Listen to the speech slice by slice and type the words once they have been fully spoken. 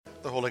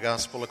The Holy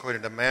Gospel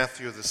according to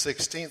Matthew, the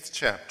 16th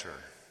chapter.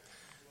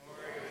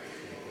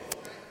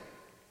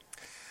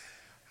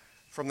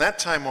 From that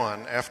time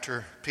on,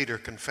 after Peter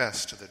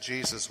confessed that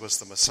Jesus was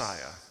the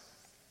Messiah,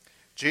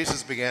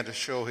 Jesus began to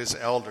show his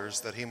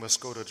elders that he must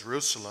go to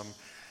Jerusalem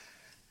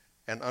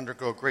and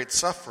undergo great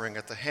suffering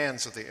at the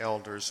hands of the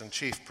elders and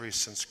chief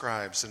priests and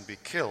scribes, and be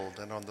killed,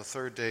 and on the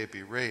third day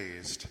be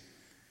raised.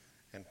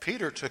 And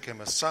Peter took him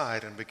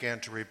aside and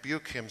began to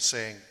rebuke him,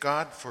 saying,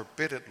 God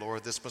forbid it,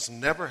 Lord, this must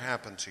never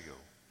happen to you.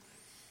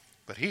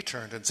 But he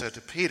turned and said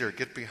to Peter,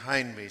 Get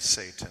behind me,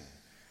 Satan.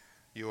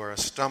 You are a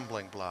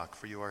stumbling block,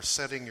 for you are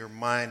setting your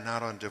mind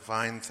not on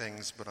divine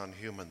things, but on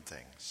human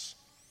things.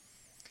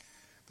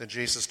 Then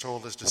Jesus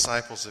told his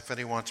disciples, If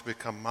any want to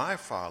become my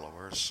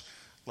followers,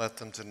 let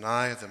them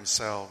deny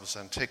themselves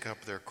and take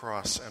up their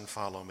cross and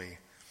follow me.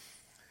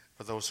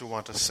 For those who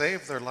want to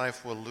save their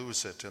life will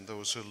lose it, and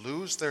those who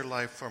lose their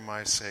life for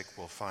my sake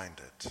will find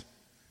it.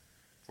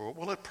 For what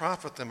will it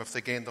profit them if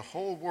they gain the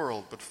whole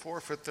world but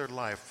forfeit their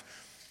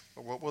life?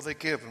 Or what will they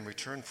give in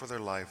return for their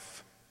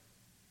life?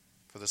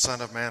 For the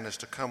Son of Man is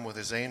to come with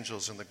his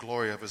angels in the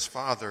glory of his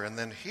Father, and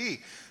then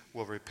he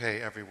will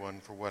repay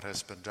everyone for what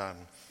has been done.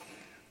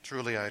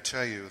 Truly I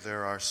tell you,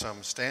 there are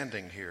some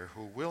standing here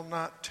who will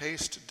not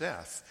taste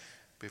death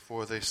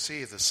before they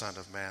see the Son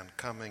of Man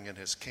coming in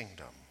his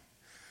kingdom.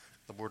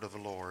 The word of the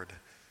Lord.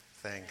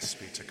 Thanks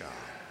be to God.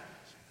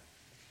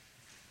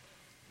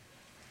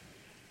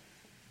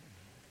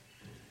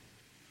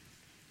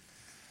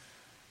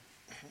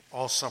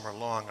 All summer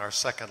long, our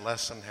second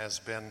lesson has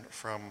been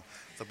from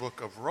the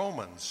book of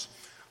Romans,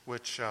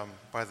 which,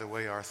 by the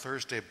way, our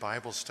Thursday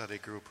Bible study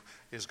group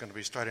is going to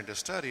be starting to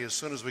study as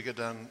soon as we get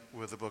done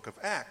with the book of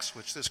Acts,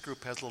 which this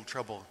group has a little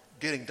trouble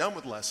getting done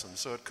with lessons.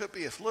 So it could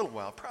be a little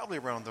while, probably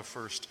around the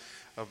 1st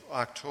of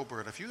October.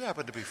 And if you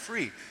happen to be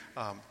free,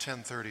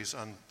 10:30s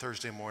on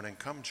Thursday morning,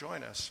 come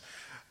join us.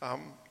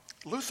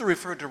 Luther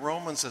referred to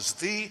Romans as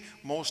the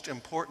most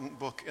important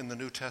book in the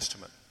New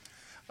Testament.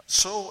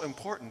 So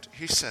important,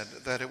 he said,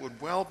 that it would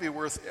well be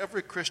worth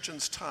every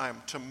Christian's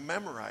time to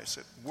memorize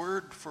it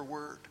word for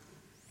word.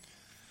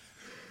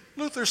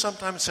 Luther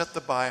sometimes set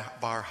the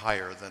bar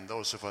higher than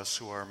those of us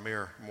who are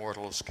mere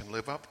mortals can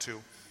live up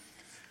to.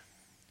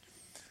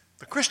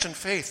 The Christian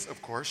faith, of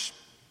course,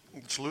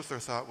 which Luther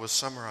thought was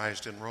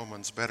summarized in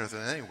Romans better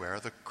than anywhere,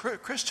 the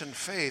Christian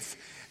faith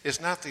is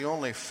not the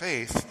only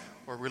faith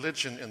or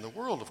religion in the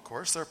world, of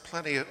course. There are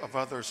plenty of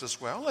others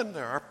as well, and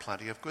there are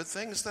plenty of good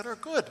things that are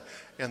good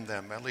in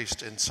them, at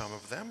least in some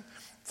of them.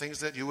 Things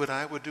that you and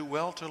I would do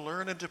well to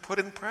learn and to put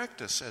in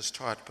practice as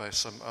taught by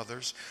some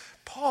others.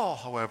 Paul,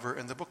 however,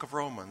 in the book of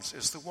Romans,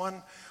 is the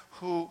one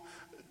who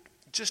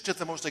just did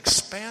the most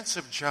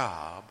expansive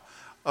job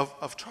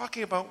of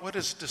talking about what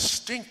is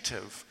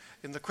distinctive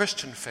in the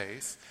Christian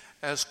faith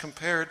as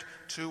compared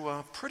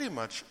to pretty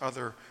much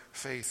other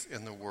faith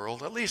in the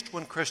world, at least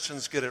when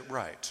Christians get it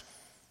right,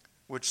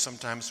 which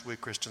sometimes we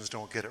Christians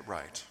don't get it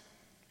right.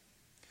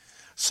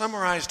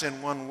 Summarized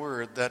in one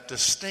word, that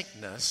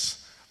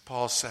distinctness,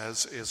 Paul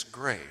says, is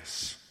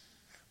grace,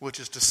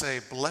 which is to say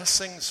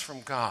blessings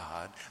from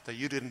God that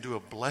you didn't do a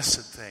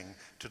blessed thing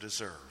to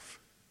deserve.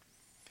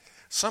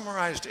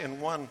 Summarized in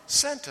one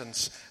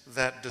sentence,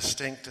 that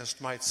distinctness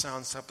might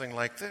sound something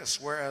like this: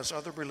 whereas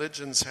other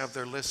religions have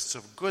their lists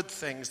of good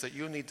things that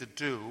you need to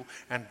do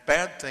and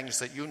bad things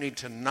that you need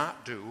to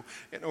not do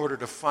in order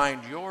to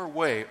find your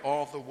way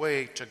all the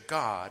way to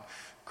God,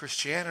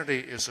 Christianity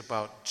is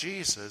about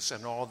Jesus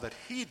and all that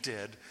he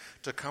did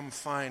to come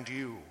find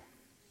you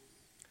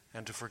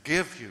and to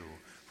forgive you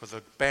for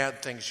the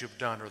bad things you've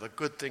done or the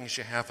good things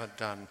you haven't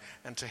done,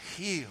 and to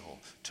heal,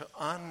 to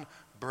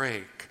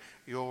unbreak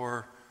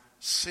your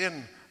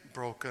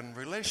sin-broken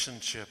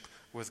relationship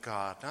with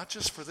God, not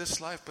just for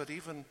this life, but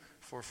even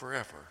for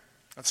forever.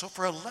 And so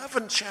for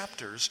 11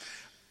 chapters,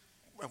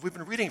 we've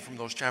been reading from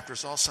those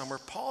chapters all summer,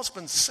 Paul's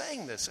been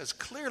saying this as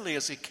clearly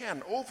as he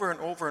can over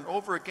and over and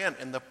over again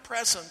in the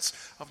presence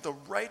of the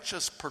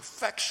righteous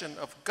perfection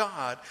of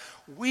God.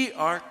 We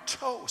are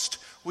toast.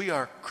 We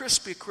are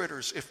crispy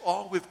critters if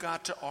all we've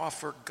got to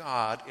offer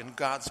God in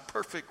God's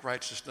perfect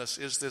righteousness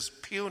is this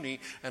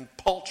puny and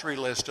paltry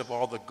list of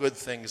all the good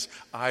things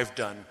I've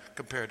done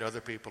compared to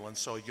other people, and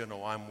so,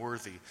 I'm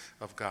worthy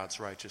of God's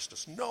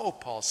righteousness. No,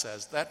 Paul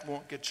says, that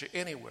won't get you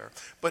anywhere.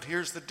 But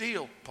here's the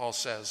deal, Paul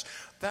says.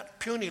 That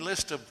puny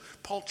list of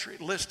paltry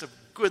list of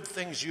good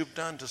things you've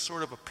done to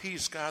sort of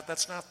appease God,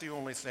 that's not the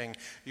only thing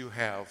you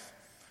have.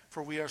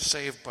 For we are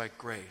saved by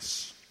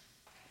grace,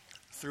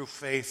 through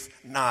faith,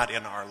 not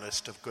in our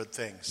list of good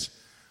things.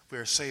 We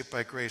are saved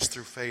by grace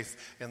through faith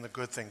in the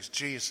good things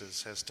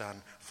Jesus has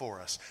done for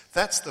us.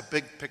 That's the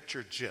big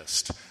picture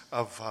gist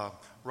of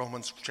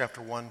Romans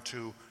chapter 1,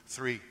 2,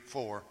 3,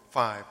 4,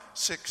 5,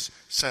 6,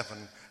 7,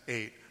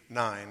 8,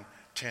 9,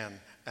 10,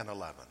 and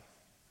 11.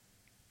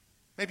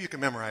 Maybe you can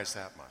memorize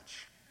that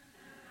much.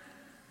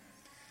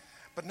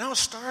 But now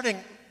starting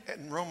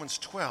in Romans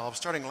 12,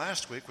 starting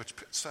last week, which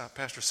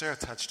Pastor Sarah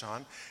touched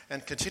on,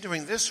 and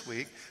continuing this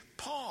week,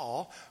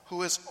 Paul,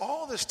 who has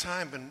all this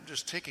time been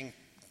just taking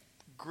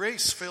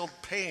grace-filled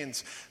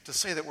pains to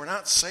say that we're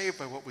not saved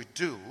by what we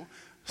do,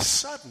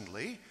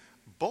 suddenly,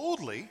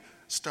 boldly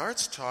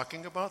starts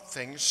talking about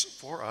things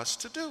for us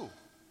to do.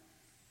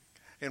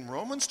 In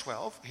Romans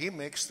 12, he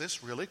makes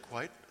this really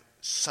quite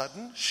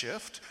sudden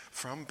shift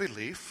from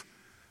belief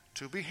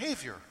to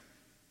behavior.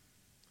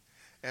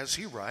 As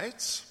he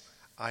writes,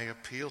 I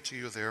appeal to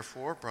you,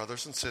 therefore,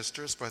 brothers and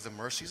sisters, by the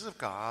mercies of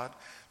God,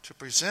 to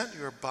present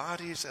your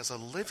bodies as a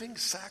living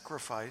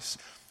sacrifice,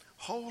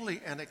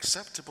 holy and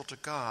acceptable to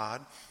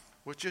God,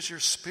 which is your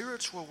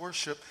spiritual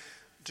worship.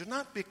 Do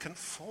not be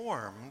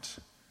conformed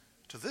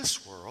to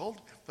this world,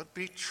 but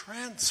be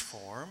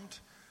transformed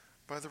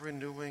by the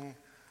renewing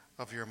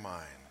of your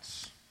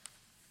minds.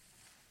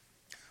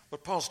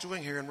 What Paul's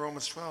doing here in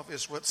Romans 12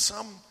 is what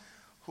some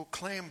who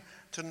claim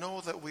to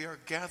know that we are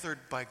gathered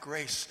by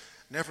grace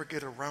never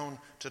get around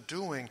to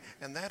doing,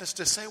 and that is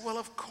to say, well,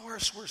 of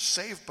course we're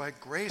saved by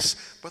grace,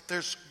 but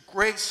there's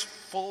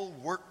graceful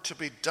work to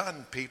be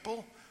done,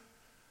 people.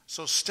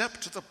 So step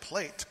to the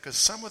plate, because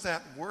some of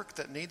that work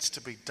that needs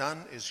to be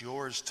done is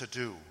yours to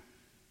do.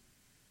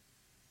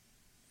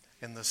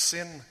 In the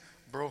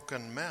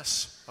sin-broken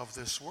mess of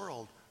this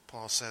world,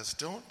 Paul says,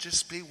 don't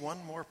just be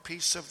one more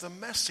piece of the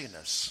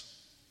messiness.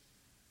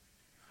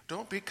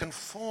 Don't be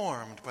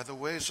conformed by the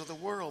ways of the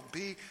world.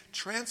 Be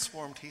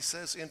transformed, he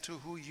says, into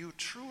who you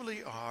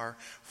truly are.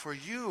 For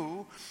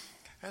you,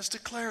 as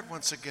declared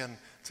once again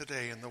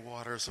today in the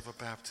waters of a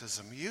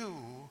baptism, you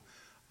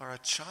are a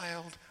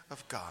child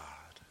of God.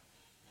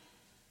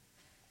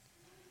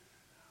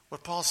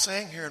 What Paul's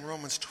saying here in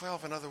Romans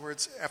 12, in other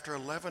words, after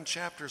 11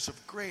 chapters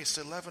of grace,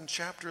 11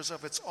 chapters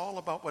of it's all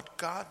about what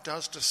God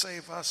does to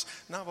save us,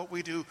 not what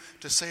we do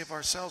to save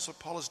ourselves. What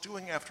Paul is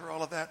doing after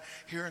all of that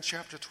here in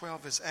chapter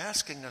 12 is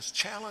asking us,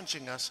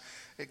 challenging us,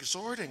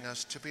 exhorting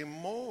us to be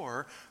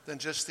more than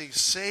just these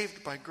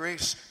saved by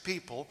grace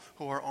people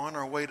who are on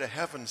our way to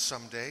heaven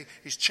someday.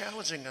 He's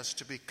challenging us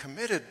to be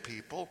committed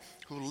people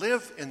who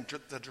live in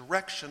the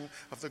direction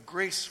of the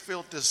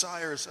grace-filled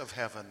desires of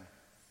heaven.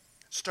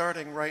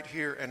 Starting right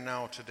here and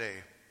now today.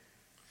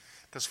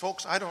 Because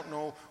folks, I don't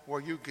know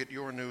where you get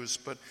your news,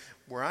 but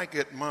where I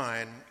get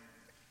mine,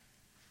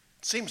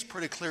 it seems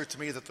pretty clear to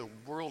me that the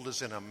world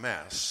is in a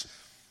mess.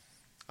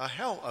 A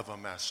hell of a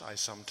mess, I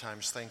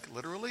sometimes think,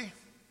 literally.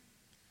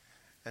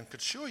 And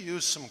could sure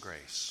use some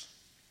grace.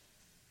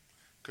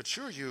 Could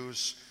sure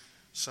use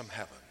some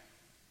heaven.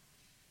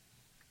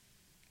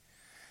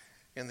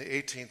 In the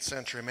 18th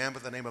century, a man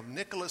by the name of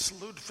Nicholas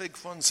Ludwig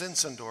von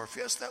Zinzendorf,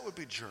 yes, that would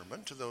be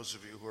German, to those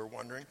of you who are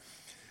wondering,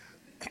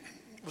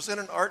 was in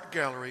an art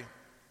gallery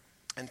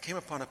and came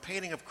upon a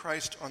painting of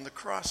Christ on the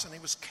cross, and he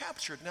was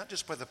captured not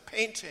just by the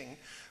painting,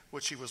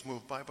 which he was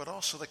moved by, but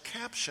also the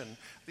caption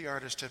the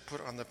artist had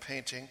put on the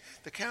painting.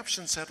 The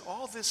caption said,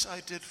 "All this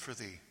I did for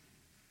thee.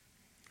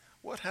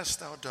 What hast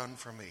thou done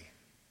for me?"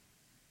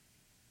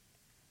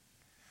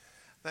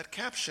 That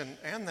caption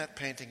and that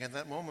painting in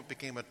that moment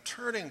became a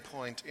turning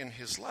point in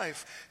his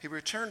life. He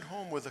returned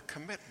home with a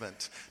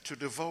commitment to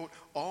devote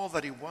all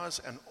that he was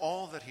and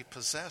all that he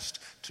possessed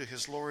to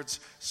his Lord's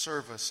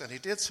service. And he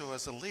did so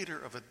as the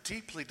leader of a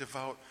deeply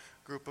devout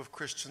group of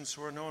Christians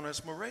who are known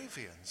as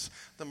Moravians.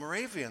 The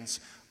Moravians,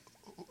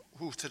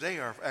 who today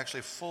are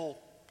actually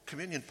full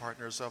communion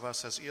partners of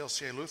us as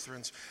ELCA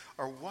Lutherans,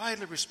 are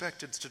widely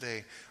respected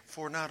today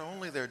for not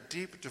only their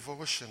deep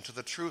devotion to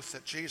the truth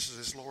that Jesus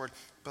is Lord,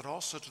 but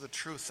also to the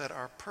truth that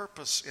our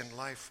purpose in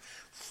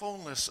life,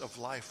 fullness of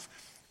life,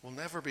 will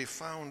never be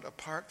found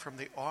apart from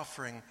the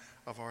offering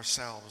of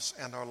ourselves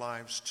and our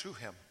lives to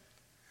him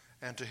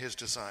and to his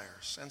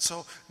desires. And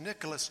so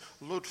Nicholas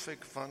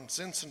Ludwig von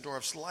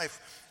Zinzendorf's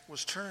life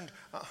was turned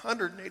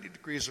 180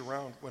 degrees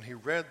around when he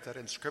read that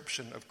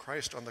inscription of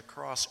Christ on the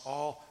cross,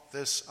 "All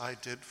this I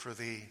did for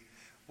thee.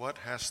 What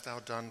hast thou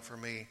done for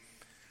me?"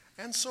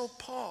 And so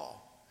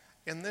Paul,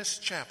 in this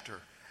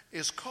chapter,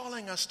 is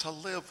calling us to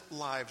live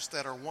lives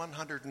that are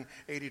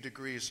 180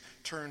 degrees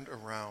turned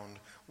around.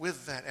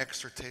 With that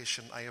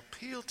exhortation, I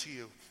appeal to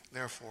you,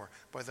 therefore,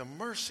 by the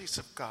mercies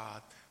of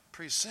God,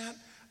 present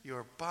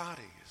your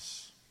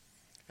bodies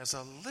as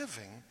a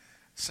living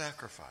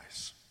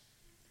sacrifice.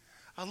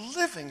 A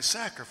living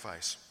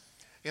sacrifice.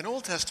 In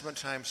Old Testament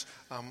times,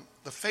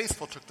 the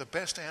faithful took the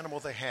best animal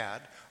they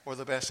had, or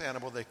the best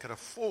animal they could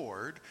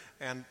afford,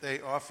 and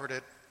they offered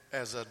it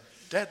as a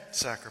dead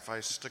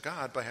sacrifice to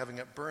God by having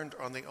it burned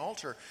on the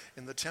altar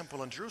in the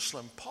temple in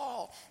Jerusalem.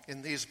 Paul,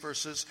 in these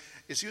verses,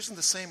 is using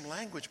the same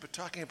language, but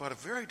talking about a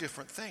very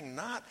different thing.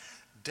 Not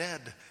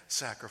dead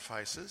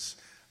sacrifices,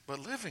 but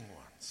living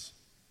ones.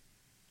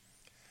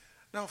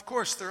 Now, of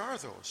course, there are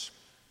those,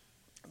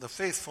 the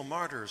faithful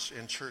martyrs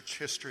in church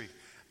history,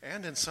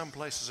 and in some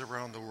places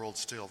around the world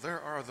still. There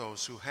are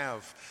those who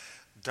have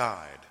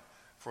died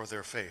for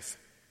their faith.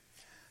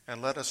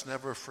 And let us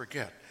never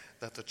forget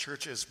that the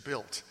church is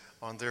built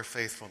on their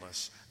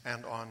faithfulness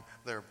and on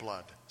their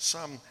blood.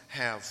 Some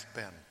have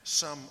been,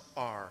 some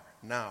are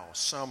now,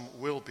 some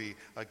will be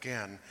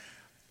again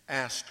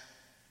asked,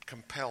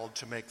 compelled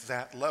to make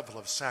that level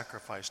of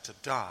sacrifice to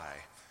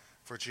die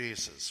for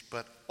Jesus.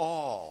 But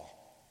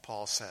all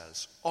Paul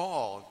says,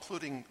 all,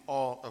 including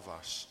all of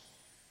us,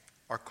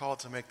 are called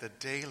to make the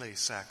daily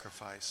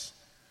sacrifice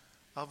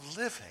of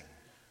living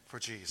for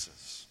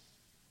Jesus.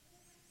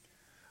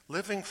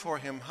 Living for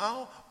him,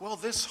 how? Well,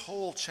 this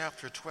whole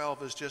chapter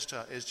 12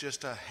 is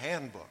just a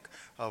handbook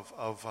of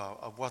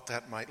what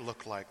that might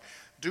look like.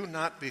 Do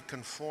not be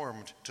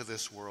conformed to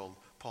this world,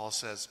 Paul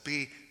says.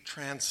 Be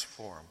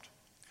transformed.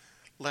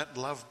 Let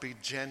love be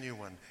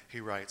genuine, he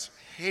writes.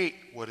 Hate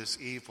what is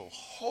evil.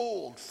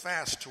 Hold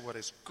fast to what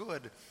is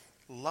good.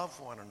 Love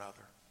one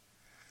another.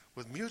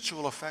 With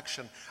mutual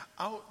affection,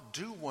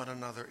 outdo one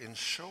another in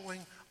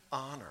showing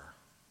honor.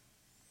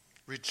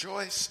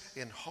 Rejoice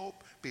in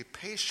hope. Be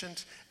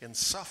patient in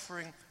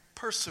suffering.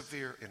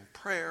 Persevere in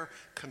prayer.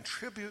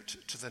 Contribute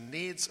to the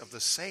needs of the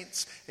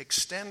saints.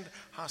 Extend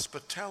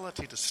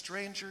hospitality to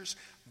strangers.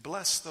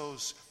 Bless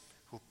those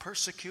who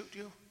persecute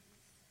you.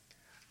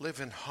 Live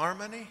in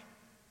harmony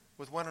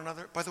with one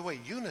another. By the way,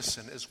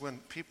 unison is when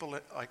people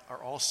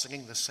are all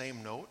singing the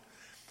same note.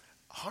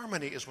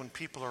 Harmony is when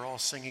people are all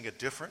singing a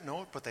different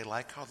note, but they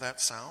like how that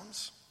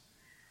sounds.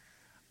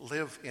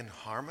 Live in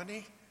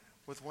harmony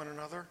with one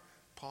another,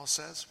 Paul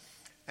says.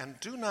 And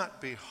do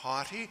not be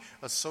haughty,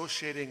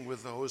 associating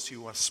with those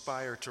you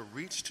aspire to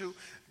reach to.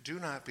 Do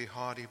not be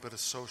haughty, but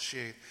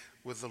associate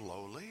with the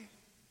lowly.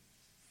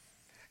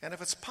 And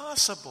if it's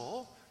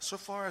possible, so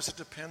far as it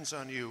depends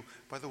on you,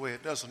 by the way,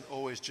 it doesn't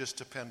always just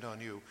depend on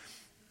you.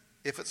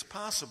 If it's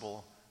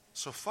possible,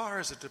 so far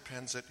as it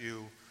depends on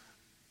you,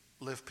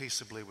 live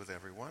peaceably with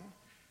everyone.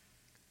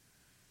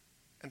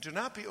 And do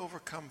not be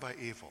overcome by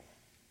evil,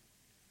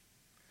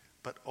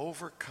 but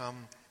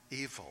overcome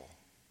evil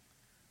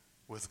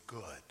with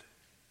good.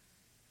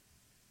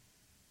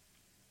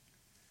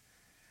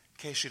 In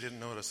case you didn't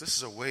notice, this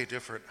is a way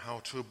different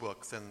how-to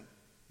book than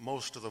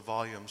most of the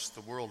volumes the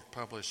world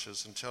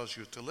publishes and tells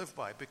you to live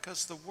by,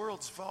 because the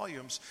world's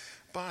volumes,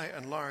 by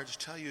and large,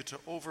 tell you to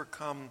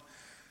overcome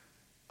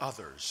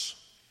others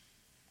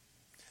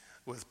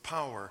with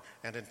power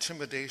and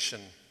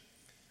intimidation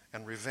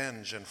and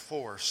revenge and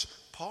force.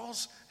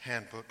 Paul's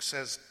handbook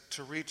says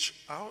to reach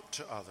out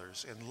to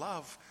others in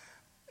love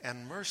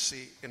and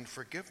mercy and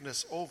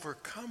forgiveness,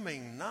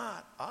 overcoming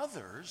not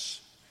others,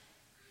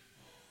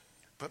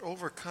 but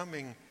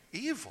overcoming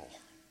evil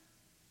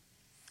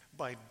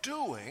by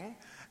doing,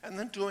 and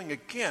then doing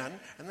again,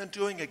 and then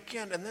doing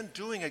again, and then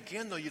doing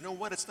again, though you know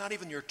what, it's not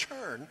even your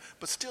turn,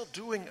 but still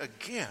doing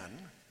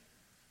again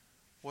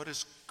what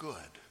is good.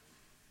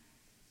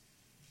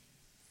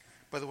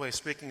 By the way,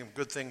 speaking of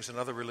good things in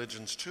other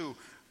religions too,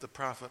 the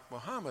Prophet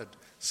Muhammad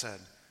said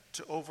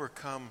to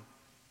overcome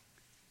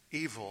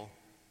evil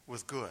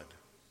with good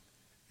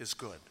is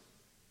good.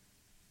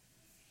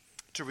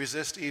 To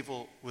resist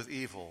evil with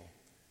evil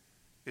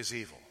is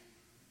evil.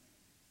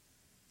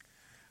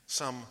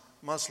 Some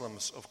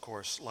Muslims, of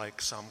course,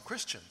 like some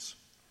Christians,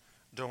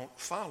 don't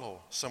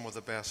follow some of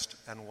the best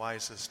and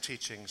wisest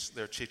teachings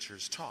their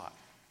teachers taught,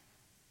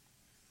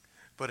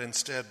 but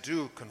instead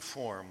do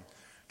conform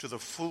to the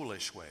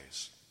foolish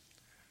ways,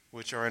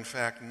 which are in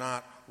fact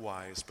not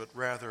wise, but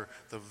rather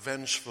the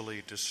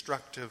vengefully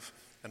destructive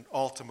and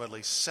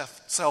ultimately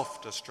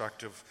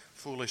self-destructive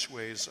foolish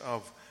ways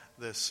of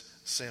this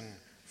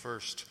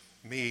sin-first,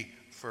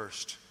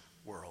 me-first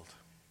world.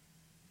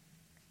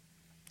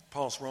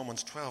 Paul's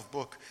Romans 12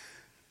 book,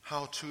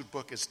 how-to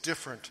book, is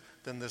different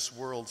than this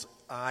world's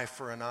eye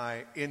for an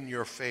eye,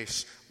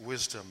 in-your-face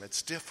wisdom.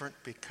 It's different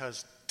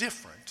because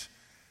different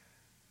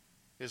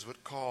is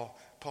what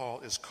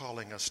Paul is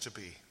calling us to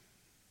be.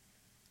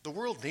 The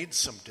world needs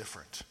some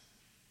different.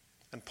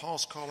 And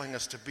Paul's calling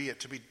us to be it,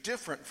 to be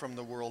different from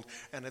the world,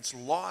 and it's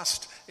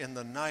lost in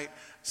the night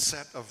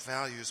set of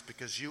values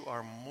because you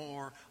are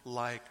more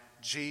like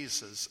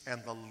Jesus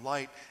and the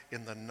light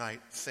in the night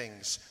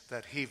things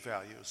that he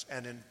values.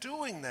 And in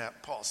doing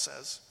that, Paul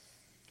says,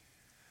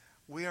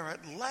 we are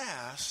at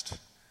last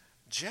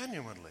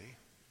genuinely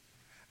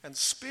and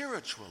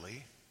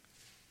spiritually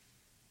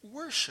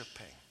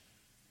worshiping.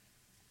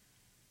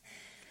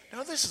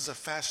 Now, this is a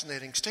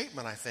fascinating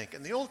statement, I think.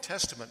 In the Old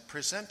Testament,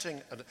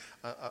 presenting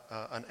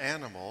an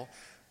animal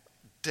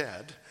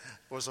dead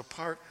was a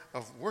part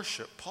of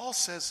worship. Paul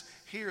says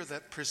here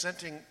that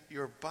presenting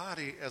your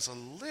body as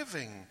a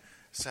living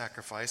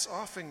sacrifice,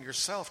 offering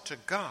yourself to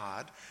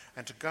God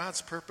and to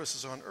God's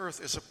purposes on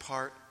earth, is a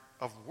part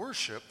of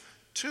worship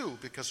too,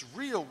 because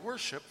real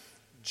worship,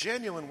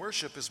 genuine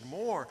worship, is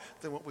more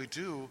than what we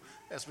do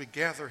as we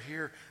gather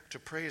here to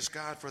praise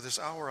God for this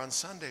hour on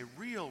Sunday.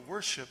 Real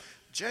worship,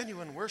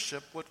 genuine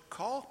worship, what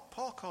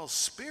Paul calls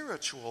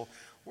spiritual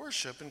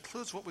worship,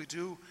 includes what we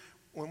do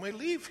when we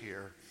leave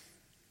here,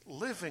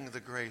 living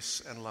the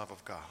grace and love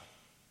of God.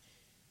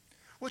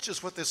 Which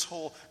is what this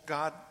whole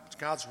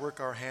God's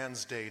Work Our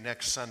Hands Day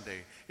next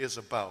Sunday is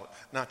about.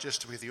 Not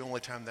just to be the only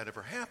time that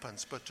ever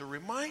happens, but to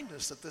remind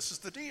us that this is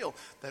the deal.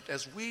 That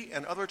as we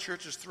and other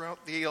churches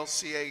throughout the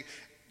ELCA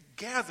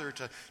gather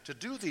to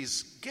do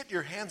these, get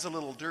your hands a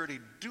little dirty,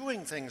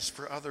 doing things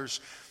for others,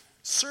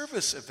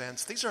 service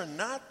events, these are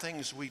not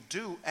things we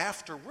do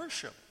after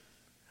worship.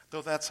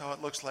 though that's how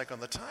it looks like on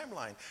the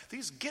timeline.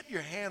 These get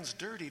your hands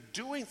dirty,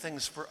 doing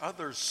things for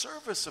others,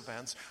 service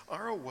events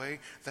are a way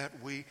that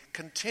we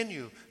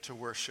continue to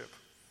worship.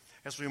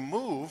 As we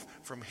move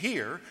from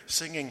here,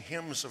 singing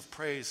hymns of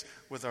praise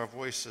with our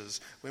voices,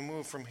 we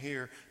move from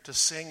here to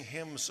sing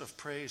hymns of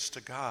praise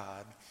to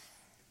God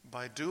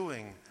by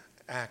doing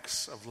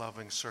acts of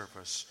loving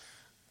service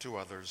to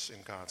others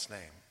in God's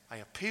name. I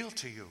appeal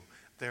to you,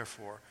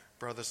 therefore,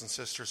 brothers and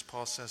sisters,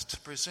 Paul says, to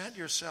present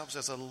yourselves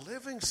as a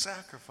living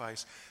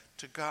sacrifice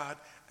to God,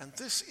 and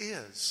this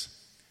is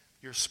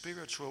your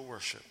spiritual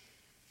worship.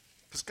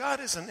 Because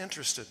God isn't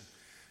interested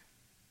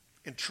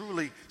in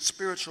truly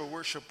spiritual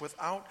worship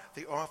without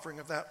the offering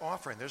of that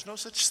offering. There's no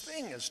such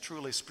thing as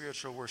truly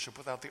spiritual worship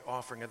without the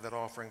offering of that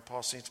offering,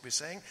 Paul seems to be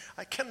saying.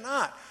 I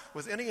cannot,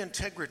 with any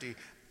integrity,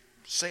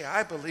 say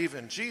I believe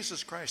in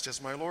Jesus Christ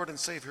as my Lord and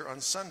Savior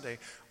on Sunday,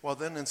 while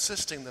then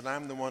insisting that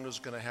I'm the one who's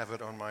going to have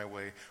it on my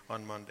way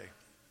on Monday.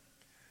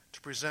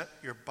 To present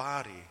your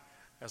body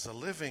as a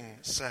living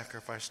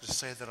sacrifice, to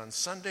say that on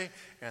Sunday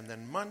and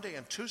then Monday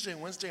and Tuesday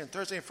and Wednesday and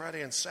Thursday and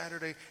Friday and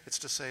Saturday, it's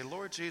to say,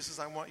 Lord Jesus,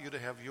 I want you to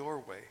have your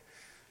way.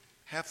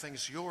 Have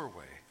things your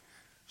way.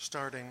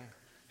 Starting,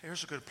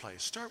 here's a good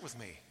place. Start with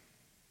me.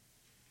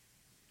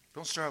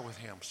 Don't start with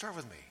him. Start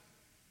with me.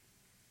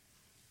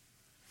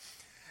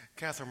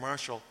 Catherine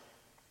Marshall,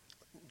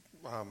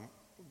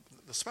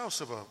 the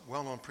spouse of a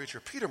well-known preacher,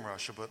 Peter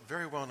Marshall, but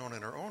very well-known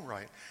in her own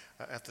right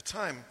at the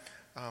time,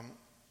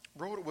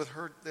 wrote with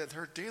her that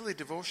her daily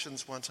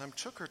devotions one time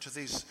took her to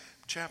these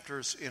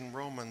chapters in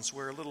Romans,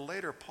 where a little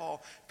later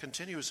Paul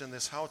continues in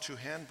this how-to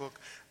handbook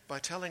by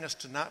telling us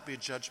to not be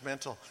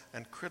judgmental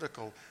and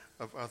critical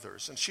of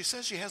others. And she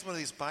says she has one of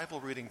these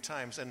Bible reading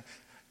times, and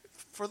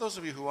for those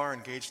of you who are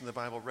engaged in the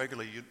Bible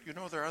regularly, you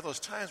know there are those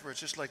times where it's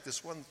just like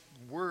this one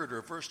word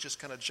or verse just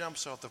kind of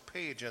jumps off the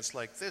page, and it's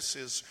like, this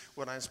is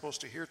what I'm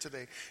supposed to hear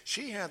today.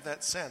 She had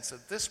that sense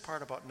that this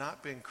part about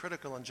not being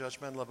critical and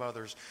judgmental of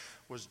others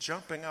was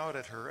jumping out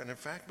at her, and in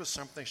fact was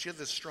something, she had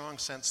this strong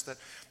sense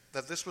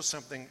that this was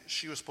something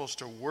she was supposed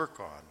to work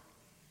on.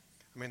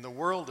 I mean, the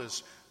world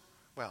is,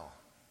 well,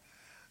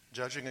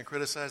 judging and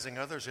criticizing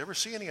others. You ever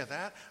see any of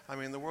that? I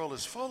mean, the world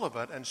is full of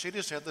it, and she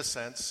just had the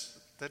sense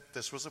that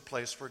this was a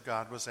place where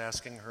God was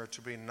asking her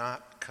to be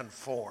not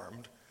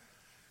conformed,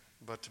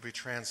 but to be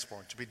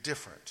transformed, to be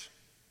different.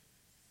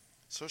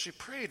 So she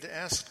prayed to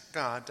ask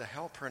God to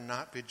help her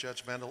not be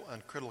judgmental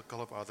and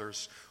critical of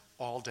others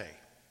all day.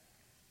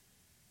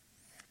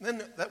 And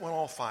then that went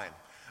all fine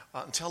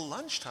until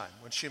lunchtime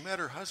when she met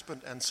her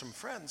husband and some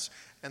friends,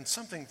 and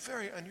something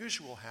very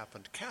unusual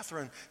happened.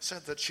 Catherine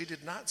said that she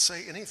did not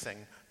say anything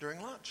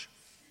during lunch.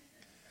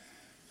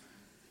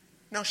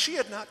 Now, she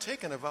had not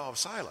taken a vow of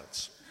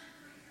silence.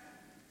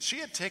 She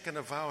had taken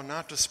a vow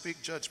not to speak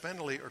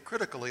judgmentally or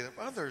critically of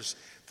others.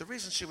 The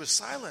reason she was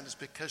silent is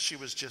because she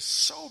was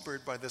just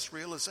sobered by this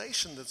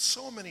realization that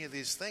so many of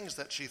these things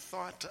that she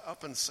thought to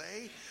up and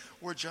say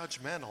were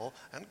judgmental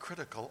and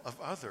critical of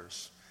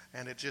others.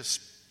 And it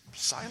just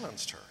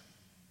silenced her.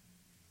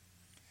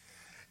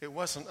 It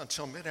wasn't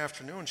until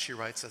mid-afternoon, she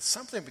writes, that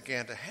something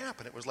began to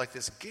happen. It was like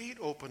this gate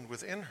opened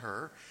within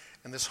her,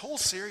 and this whole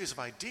series of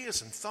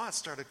ideas and thoughts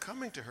started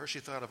coming to her. She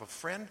thought of a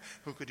friend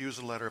who could use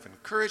a letter of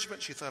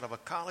encouragement. She thought of a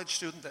college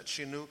student that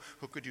she knew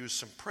who could use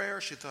some prayer.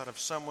 She thought of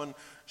someone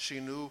she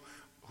knew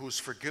whose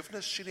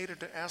forgiveness she needed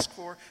to ask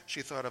for.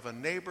 She thought of a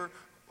neighbor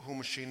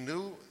whom she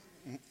knew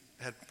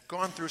had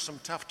gone through some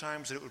tough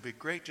times, and it would be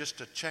great just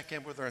to check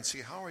in with her and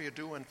see, how are you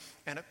doing?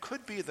 And it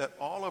could be that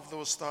all of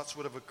those thoughts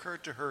would have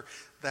occurred to her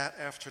that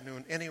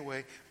afternoon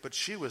anyway, but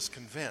she was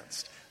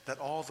convinced that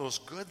all those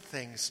good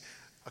things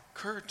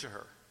occurred to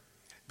her.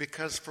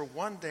 Because for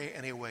one day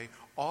anyway,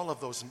 all of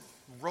those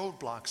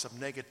roadblocks of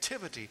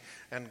negativity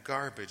and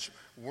garbage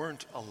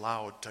weren't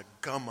allowed to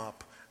gum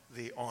up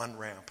the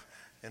on-ramp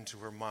into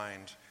her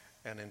mind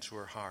and into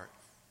her heart.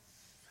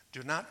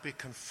 Do not be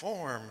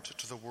conformed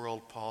to the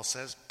world, Paul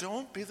says.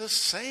 Don't be the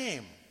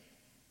same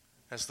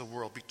as the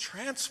world. Be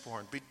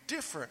transformed. Be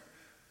different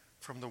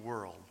from the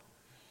world,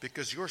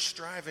 because you're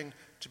striving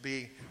to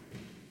be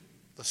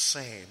the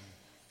same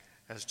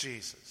as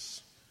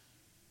Jesus.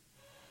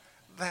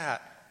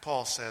 That,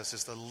 Paul says,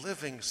 is the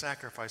living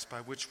sacrifice by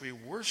which we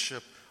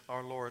worship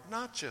our Lord,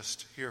 not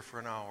just here for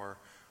an hour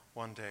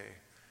one day,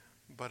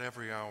 but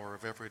every hour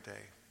of every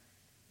day.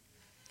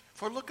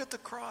 For look at the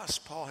cross,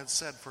 Paul had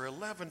said for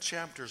 11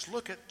 chapters.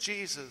 Look at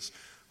Jesus,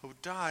 who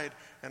died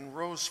and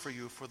rose for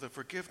you for the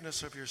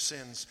forgiveness of your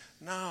sins.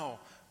 Now,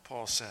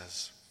 Paul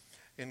says,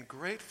 in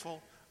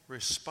grateful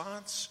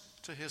response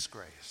to his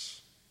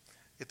grace,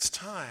 it's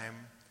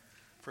time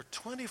for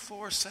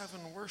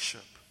 24/7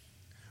 worship,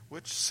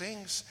 which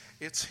sings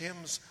its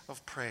hymns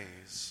of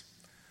praise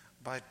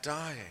by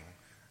dying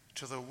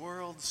to the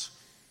world's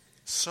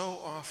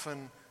so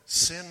often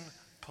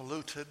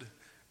sin-polluted,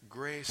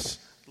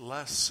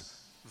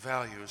 grace-less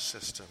value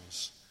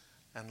systems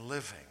and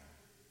living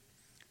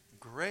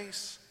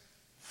grace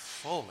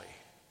fully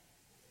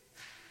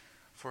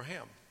for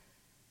him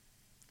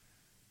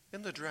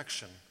in the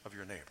direction of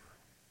your neighbor.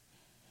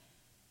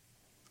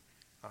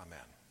 Amen.